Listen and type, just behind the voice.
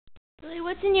Lily,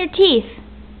 what's in your teeth?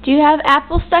 Do you have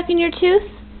apple stuck in your tooth?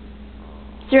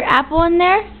 Is there apple in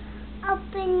there?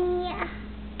 Open here.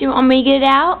 Do you want me to get it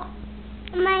out?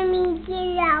 Mommy, get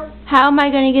it out. How am I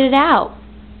going to get it out?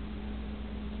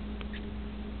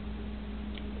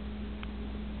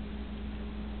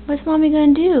 What's Mommy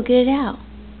going to do? Get it out.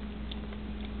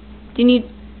 Do you need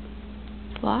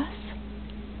floss?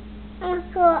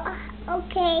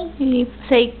 Okay. You need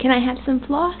say, can I have some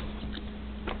floss?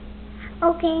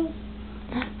 Okay.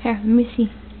 Here, let me see.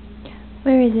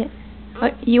 Where is it?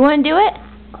 What, you want to do it?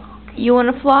 You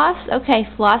want to floss? Okay,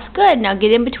 floss. Good. Now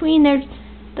get in between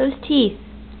those teeth.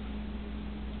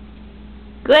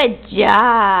 Good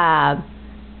job.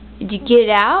 Did you get it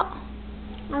out?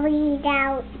 I'll get it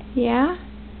out. Yeah?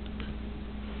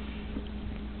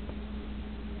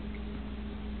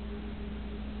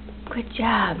 Good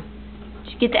job.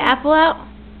 Did you get the apple out?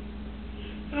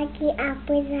 I get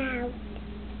apples out.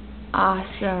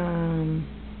 Awesome.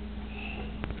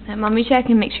 Let Mommy check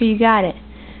and make sure you got it.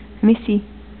 Let me see.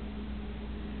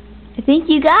 I think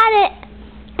you got it.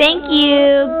 Thank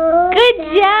you. Good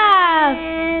job.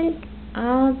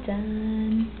 All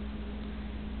done.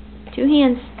 2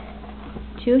 hands.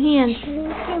 2 hands.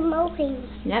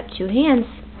 Yep, 2 hands.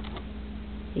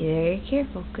 Be very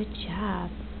careful. Good job.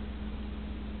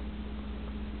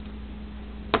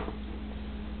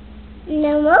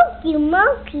 The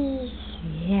monkeys.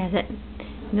 Yeah, is that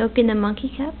milk in the monkey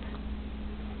cup?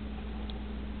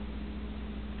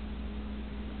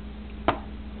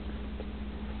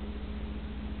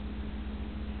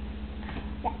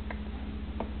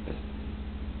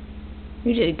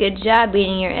 You did a good job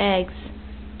eating your eggs.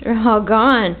 They're all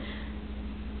gone.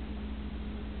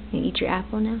 You eat your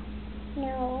apple now?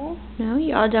 No. No?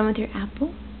 You all done with your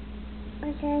apple?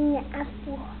 I'm done the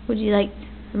apple. Would you like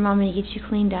for Mommy to get you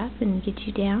cleaned up and get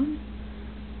you down?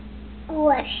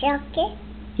 Watch soccer.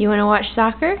 You want to watch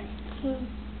soccer?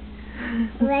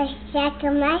 Watch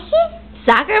soccer monsters?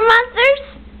 Soccer monsters?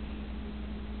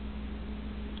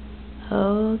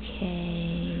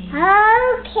 Okay.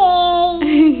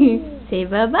 Okay. Say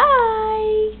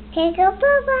bye-bye. Okay, go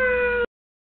bye-bye.